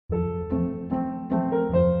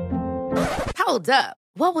Hold up.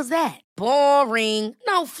 What was that? Boring.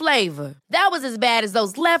 No flavor. That was as bad as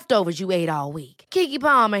those leftovers you ate all week. Keke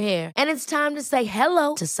Palmer here, and it's time to say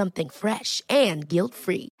hello to something fresh and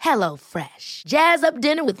guilt-free. Hello Fresh. Jazz up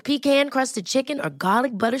dinner with pecan-crusted chicken or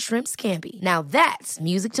garlic butter shrimp scampi. Now that's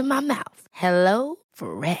music to my mouth. Hello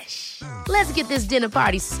Fresh. Let's get this dinner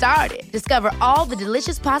party started. Discover all the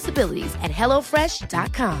delicious possibilities at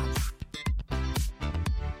hellofresh.com.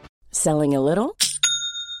 Selling a little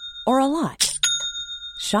or a lot?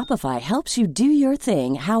 Shopify helps you do your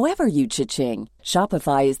thing however you cha-ching.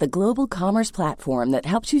 Shopify is the global commerce platform that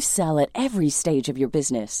helps you sell at every stage of your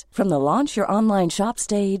business. From the launch your online shop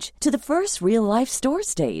stage to the first real-life store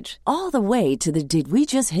stage, all the way to the did we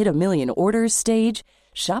just hit a million orders stage.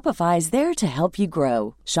 Shopify is there to help you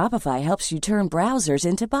grow. Shopify helps you turn browsers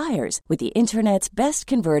into buyers with the internet's best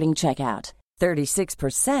converting checkout.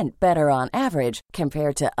 36% better on average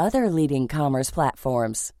compared to other leading commerce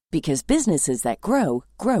platforms. Because businesses that grow,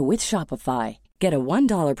 grow with Shopify. Get a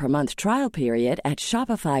 $1 per month trial period at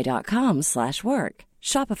shopify.com/work.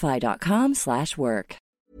 Shopify.com/work.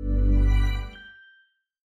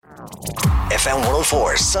 FM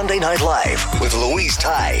 104 Sunday Night Live with Louise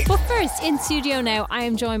Ty. But first, in studio now, I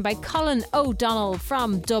am joined by Colin O'Donnell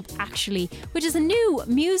from Dub Actually, which is a new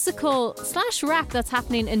musical / rap that's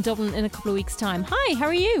happening in Dublin in a couple of weeks' time. Hi, how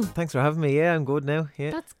are you? Thanks for having me. Yeah, I'm good now.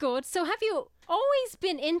 Yeah. That's good. So have you always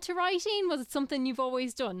been into writing? Was it something you've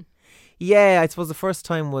always done? Yeah, I suppose the first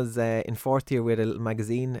time was in fourth year. We had a little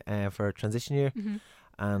magazine for transition year. Mm-hmm.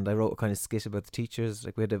 And I wrote a kind of skit about the teachers.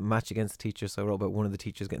 Like we had a match against the teachers, so I wrote about one of the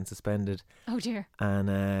teachers getting suspended. Oh dear.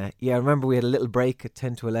 And yeah, I remember we had a little break at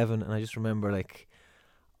 10 to 11, and I just remember like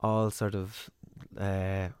all sort of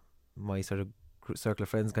my sort of circle of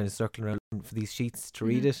friends kind of circling around for these sheets to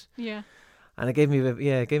read it. Yeah. And it gave me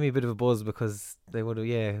a bit of a buzz because they were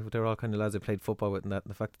all kind of lads I played football with, and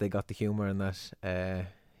the fact that they got the humour and that.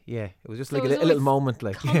 Yeah, it was just so like a little moment,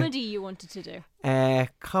 like comedy you wanted to do.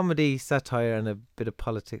 Comedy, satire, and a bit of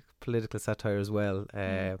political satire as well.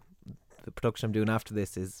 The production I'm doing after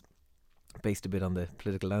this is based a bit on the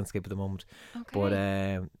political landscape at the moment. Okay. But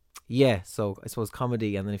yeah, so I suppose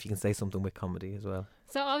comedy, and then if you can say something with comedy as well.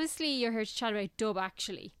 So obviously you're here to chat about Dub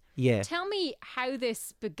Actually. Yeah. Tell me how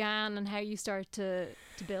this began and how you started to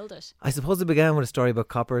build it. I suppose it began with a story about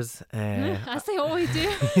coppers. As they always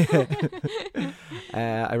do.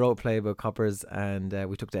 I wrote a play about coppers, and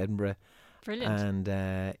we took to Edinburgh. Brilliant. And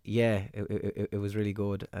yeah, it was really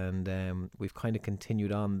good, and we've kind of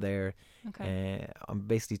continued on there. Okay. I'm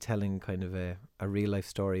basically telling kind of a real life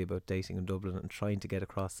story about dating in Dublin and trying to get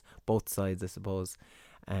across both sides, I suppose.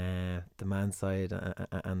 The man side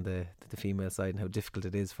and the female side, and how difficult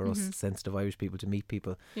it is for us sensitive Irish people to meet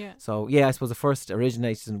people. Yeah. So yeah, I suppose the first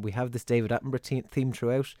originated, we have this David Attenborough theme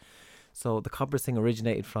throughout. So the coppers thing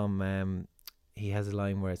originated from he has a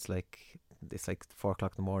line where it's like 4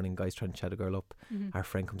 o'clock in the morning, guys trying to chat a girl up. Our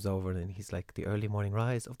friend comes over and he's like, the early morning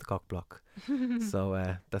rise of the cock block. So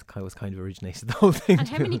that was kind of originated the whole thing. And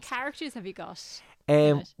how many characters have you got?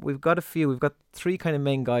 We've got a few. We've got 3 kind of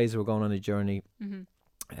main guys who are going on a journey.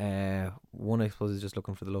 One I suppose is just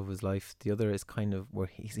looking for the love of his life. The other is kind of where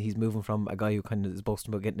he's moving from a guy who kind of is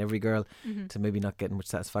boasting about getting every girl to maybe not getting much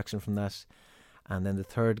satisfaction from that. And then the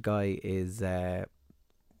third guy is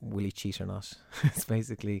will he cheat or not? It's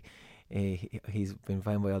basically he's been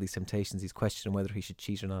found by all these temptations. He's questioning whether he should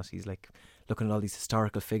cheat or not. He's like looking at all these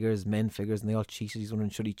historical figures, men figures, and they all cheated. He's wondering,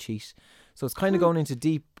 should he cheat? So it's kind of going into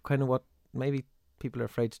deep, kind of what maybe people are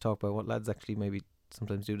afraid to talk about, what lads actually maybe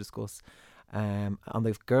sometimes do discuss. On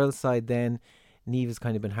the girls' side then, Niamh has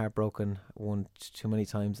kind of been heartbroken too many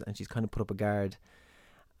times, and she's kind of put up a guard,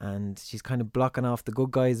 and she's kind of blocking off the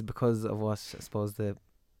good guys because of what I suppose the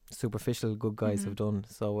superficial good guys have done.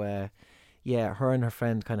 So yeah, her and her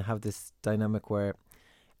friend kind of have this dynamic where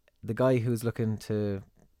the guy who's looking to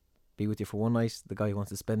be with you for one night, the guy who wants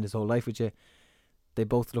to spend his whole life with you, they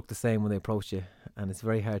both look the same when they approach you, and it's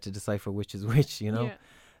very hard to decipher which is which, you know. Yeah.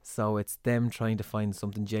 So it's them trying to find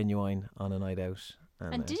something genuine on a night out.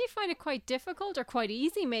 And did you find it quite difficult or quite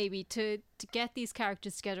easy maybe to get these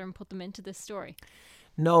characters together and put them into this story?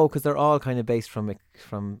 No, because they're all kind of based from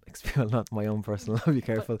experience, not my own personal, I'll be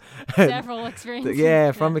careful. Several experiences.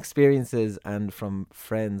 Yeah, from experiences and from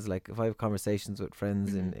friends. Like if I have conversations with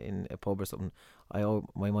friends in a pub or something,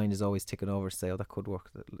 my mind is always ticking over to say, oh, that could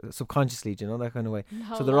work. Subconsciously, do you know, that kind of way.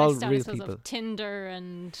 So they're all real people. Of Tinder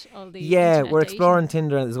and all these. Yeah, we're exploring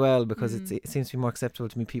Tinder as well because it seems to be more acceptable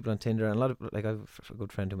to meet people on Tinder. And a lot of, like, I've a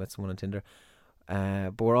good friend who met someone on Tinder.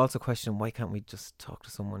 But we're also questioning, why can't we just talk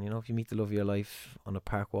to someone? If you meet the love of your life on a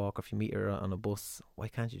park walk, or if you meet her on a bus, why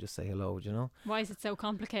can't you just say hello? Do you know? Why is it so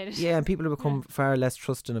complicated? Yeah, and people have become far less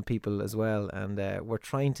trusting of people as well, and we're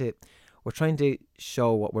trying to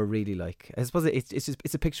show what we're really like. I suppose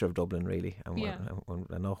it's a picture of Dublin, really, and we're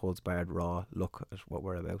a no holds barred, raw look at what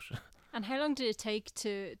we're about. And how long did it take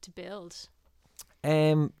to build?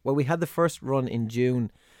 Well, we had the first run in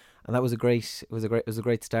June, and that was a great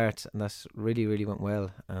start, and that really, really went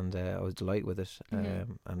well, and I was delighted with it,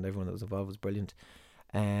 and everyone that was involved was brilliant.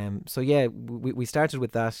 So yeah, we started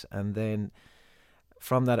with that, and then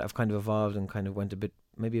from that I've kind of evolved and kind of went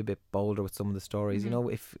maybe a bit bolder with some of the stories.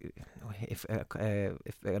 If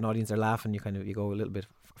an audience are laughing, you go a little bit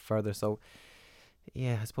further. So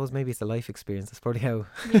yeah, I suppose maybe it's a life experience. That's probably how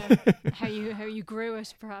how you grew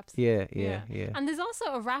it, perhaps. Yeah. And there's also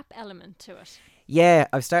a rap element to it. Yeah,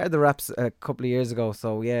 I've started the raps a couple of years ago.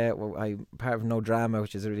 So yeah, I'm part of No Drama,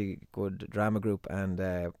 which is a really good drama group, and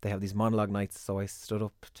they have these monologue nights. So I stood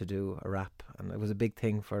up to do a rap, and it was a big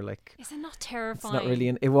thing for like. Is it not terrifying? It's not really.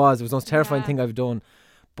 It was the most terrifying thing I've done.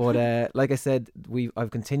 But like I said,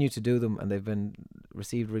 I've continued to do them, and they've been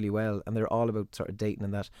received really well, and they're all about sort of dating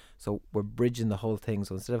and that. So we're bridging the whole thing.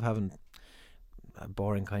 So instead of having a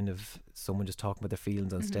boring kind of someone just talking about their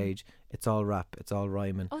feelings on stage, it's all rap, it's all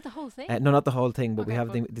rhyming. Oh, the whole thing? No, not the whole thing, but okay, we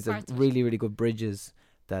have these are really, really good bridges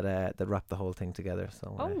that wrap the whole thing together.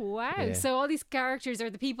 So wow! Yeah. So all these characters, or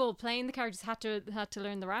the people playing the characters, had to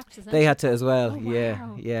learn the raps. Isn't they it? had to as well. Oh, yeah,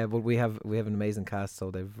 wow. yeah. But we have an amazing cast, so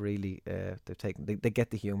they've really they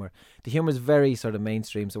get the humor. The humor is very sort of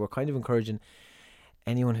mainstream, so we're kind of encouraging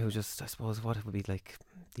anyone who just, I suppose, what it would be like,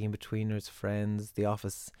 The Inbetweeners, Friends, The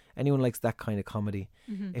Office. Anyone likes that kind of comedy.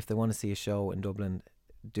 If they want to see a show in Dublin,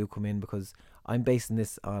 do come in, because I'm basing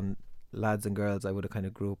this on lads and girls I would have kind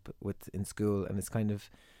of grew up with in school, and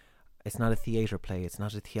it's not a theatre play, it's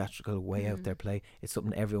not a theatrical way out there play, it's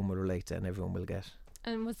something everyone will relate to and everyone will get.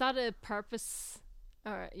 And was that a purpose,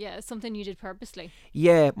 or something you did purposely?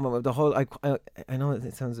 Yeah, the whole, I know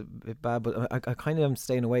it sounds a bit bad, but I kind of am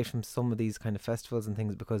staying away from some of these kind of festivals and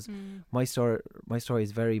things, because my story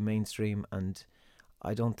is very mainstream, and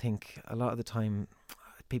I don't think a lot of the time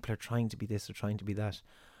people are trying to be this or trying to be that.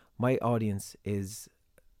 My audience is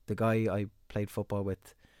the guy I played football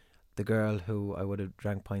with, the girl who I would have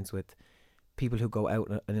drank pints with, people who go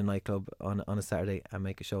out in a nightclub on a Saturday and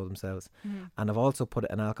make a show themselves. And I've also put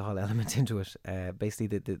an alcohol element into it.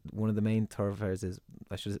 Basically, one of the main thoroughfares is,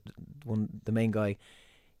 the main guy,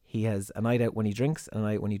 he has a night out when he drinks and a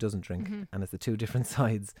night when he doesn't drink, and it's the two different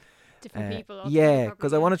sides. Different people. Yeah,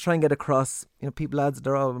 because I want to try and get across, lads,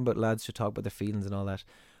 they're all about lads should talk about their feelings and all that,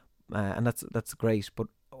 and that's great. But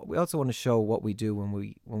we also want to show what we do when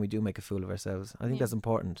we do make a fool of ourselves. I think that's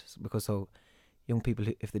important, because so young people,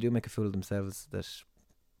 if they do make a fool of themselves, that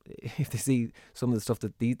if they see some of the stuff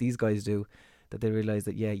that these guys do, that they realise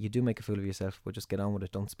that, yeah, you do make a fool of yourself, but just get on with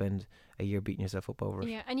it. Don't spend a year beating yourself up over it.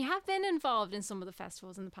 Yeah, and you have been involved in some of the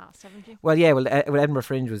festivals in the past, haven't you? Well, yeah, Edinburgh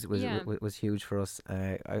Fringe was huge for us.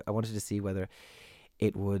 I wanted to see whether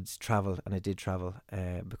it would travel, and it did travel,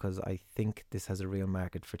 because I think this has a real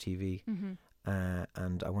market for TV.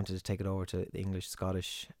 And I wanted to take it over to the English,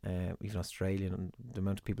 Scottish, even Australian, and the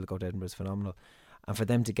amount of people that go to Edinburgh is phenomenal. And for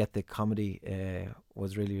them to get the comedy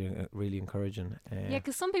was really, really encouraging. Yeah,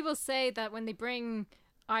 because some people say that when they bring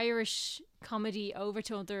Irish comedy over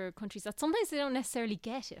to other countries, that sometimes they don't necessarily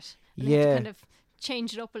get it. And they have to kind of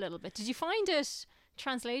change it up a little bit. Did you find it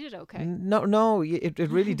translated okay? No, it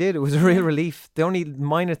really did. It was a real relief. The only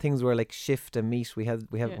minor things were like shift and meet. We have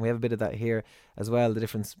a bit of that here as well. The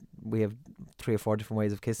difference, we have 3 or 4 different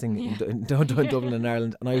ways of kissing in Dublin and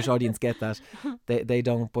Ireland. An Irish audience get that. They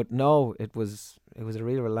don't. But no, it was a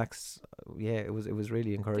real relaxed. Yeah, it was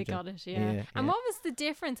really encouraging. They got it. Yeah. And what was the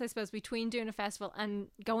difference, I suppose, between doing a festival and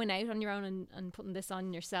going out on your own and putting this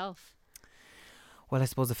on yourself? Well, I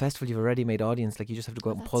suppose the festival, you've already made audience. Like, you just have to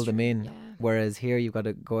go out and pull them in. Yeah. Whereas here, you've got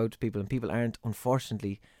to go out to people, and people aren't,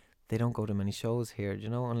 unfortunately, they don't go to many shows here,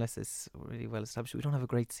 unless it's really well established. We don't have a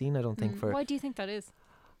great scene, I don't think. Why do you think that is?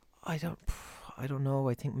 I don't know.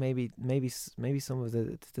 I think maybe some of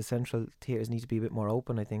the central theatres need to be a bit more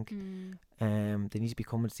open, I think. They need to be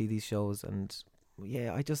coming to see these shows. And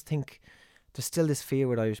yeah, I just think there's still this fear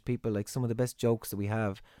with Irish people. Like, some of the best jokes that we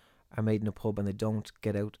have are made in a pub, and they don't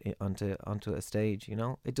get out onto a stage.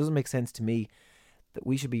 It doesn't make sense to me that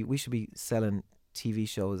we should be selling TV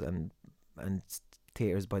shows and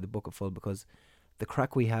theatres by the bucketful, because the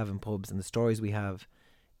crack we have in pubs and the stories we have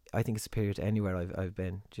I think it's superior to anywhere I've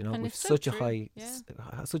been. Do you know, And we've it's so such a true, high,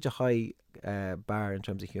 yeah. such a high bar in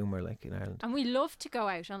terms of humour, like in Ireland. And we love to go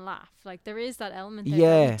out and laugh. Like there is that element there.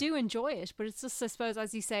 Yeah. We do enjoy it, but it's just, I suppose,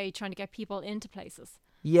 as you say, trying to get people into places.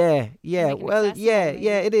 Yeah. Make it Well, accessible, yeah, maybe.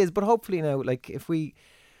 it is. But hopefully now, like if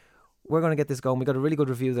we're going to get this going. We got a really good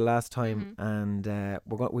review the last time, and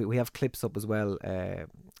we have clips up as well.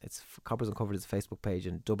 It's Coppers Uncovered is a Facebook page,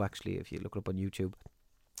 and Dub actually, if you look it up on YouTube,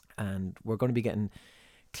 and we're going to be getting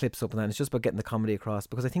clips up, and that. It's just about getting the comedy across,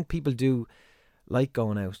 because I think people do like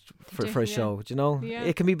going out for a show. Do you know? Yeah.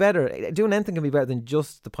 It can be better. Doing anything can be better than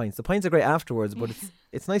just the pints. The pints are great afterwards, but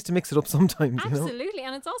it's nice to mix it up sometimes. You know? Absolutely,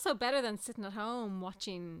 and it's also better than sitting at home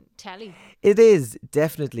watching telly. It is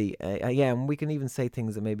definitely, yeah, and we can even say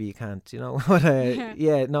things that maybe you can't, you know. But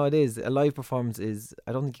no, it is a live performance. Is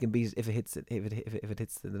I don't think you can beat it if it hits it, if it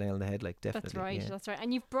hits the nail on the head, like definitely. That's right. yeah. That's right.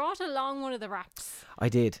 And you've brought along one of the raps, I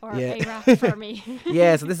did, or yeah. a rap for me.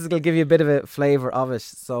 Yeah, so this is going to give you a bit of a flavour of it.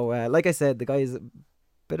 So, like I said, the guy has a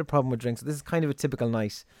bit of problem with drinks. So this is kind of a typical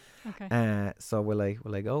night. Okay. So will I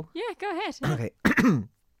go? Yeah, go ahead.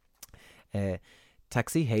 Okay.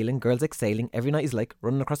 Taxi, hailing, girls exhaling. Every night is like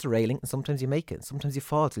running across a railing, and sometimes you make it, sometimes you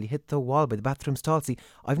fall till you hit the wall by the bathroom stall. See,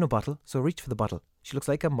 I've no bottle, so I reach for the bottle. She looks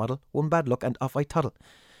like a model, one bad look and off I toddle.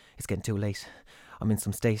 It's getting too late. I'm in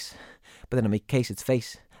some state. But then I make Kate, it's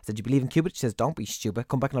fate. I said, you believe in Cupid? She says, don't be stupid,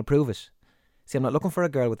 come back and I'll prove it. See, I'm not looking for a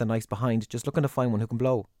girl with a nice behind, just looking to find one who can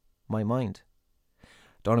blow my mind.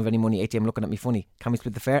 Don't have any money, ATM looking at me funny. Can we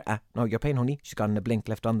split the fare? No, you're paying, honey. She's gone in a blink,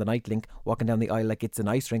 left on the night link. Walking down the aisle like it's an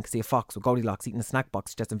ice rink. See a fox with Goldilocks eating a snack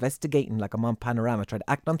box. Just investigating like I'm on Panorama. Try to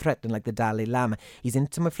act non-threatening like the Dalai Lama. He's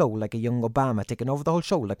into my flow like a young Obama. Taking over the whole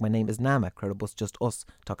show like my name is Nama. Crowd of bus, just us.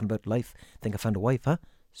 Talking about life. Think I found a wife, huh?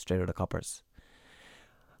 Straight out of the coppers.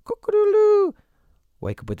 Cock-a-doodle-doo.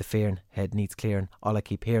 Wake up with the fearing, head needs clearing. All I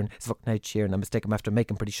keep hearing is fucking out cheering. I mistake him after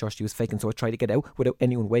making, pretty sure she was faking. So I try to get out without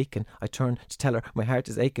anyone waking. I turn to tell her my heart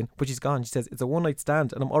is aching, but she's gone. She says it's a one night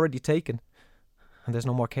stand and I'm already taken. And there's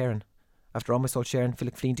no more caring. After all my soul sharing, feel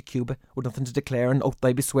like fleeing to Cuba with nothing to declare, and oath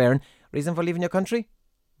I be swearing. Reason for leaving your country?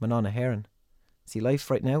 Manana Heron. See, life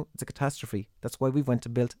right now, it's a catastrophe. That's why we went to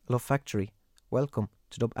build a love factory. Welcome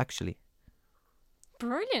to Dub Actually.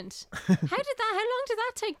 Brilliant. How long did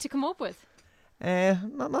that take to come up with?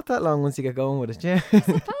 Not that long once you get going with it, yeah. I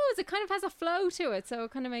suppose it kind of has a flow to it, so it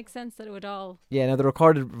kind of makes sense that it would all... Yeah, now the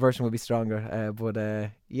recorded version will be stronger,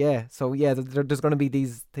 but yeah, so yeah, there's going to be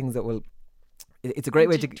these things that will... It's a great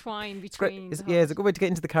way to intertwine between. it's a good way to get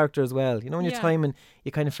into the character as well. You know, when you're timing,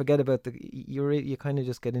 you kind of forget about you kind of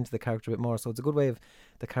just get into the character a bit more. So it's a good way of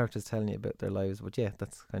the characters telling you about their lives. But yeah,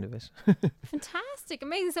 that's kind of it. Fantastic,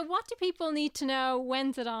 amazing. So what do people need to know?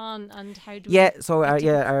 When's it on, and how do? Yeah, so our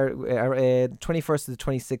 21st to the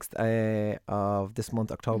 26th of this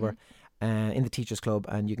month, October. In the Teachers Club,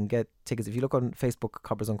 and you can get tickets if you look on Facebook,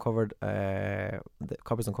 Coppers Uncovered,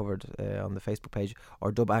 Coppers Uncovered on the Facebook page,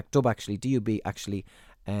 or Dub Actually, DUB Actually,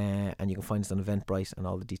 and you can find us on Eventbrite, and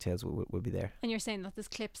all the details will be there. And you're saying that there's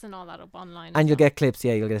clips and all that up online, and you'll get clips,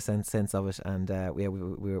 yeah, you'll get a sense of it, and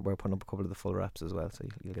we're putting up a couple of the full raps as well, so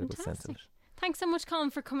you'll get a good sense of it. Thanks so much,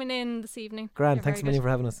 Colin, for coming in this evening. Grand, thanks a million for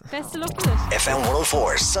having us. Best of luck with it. FM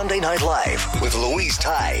 104 Sunday Night Live with Louise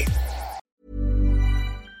Ty.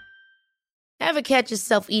 Ever catch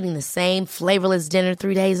yourself eating the same flavorless dinner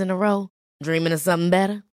 3 days in a row? Dreaming of something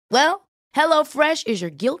better? Well, HelloFresh is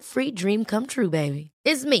your guilt-free dream come true, baby.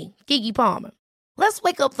 It's me, Keke Palmer. Let's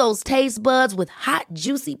wake up those taste buds with hot,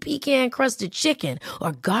 juicy pecan-crusted chicken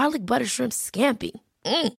or garlic butter shrimp scampi.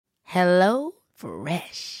 Hello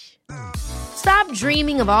Fresh. Stop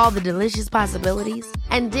dreaming of all the delicious possibilities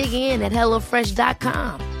and dig in at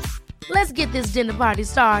HelloFresh.com. Let's get this dinner party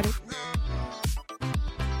started.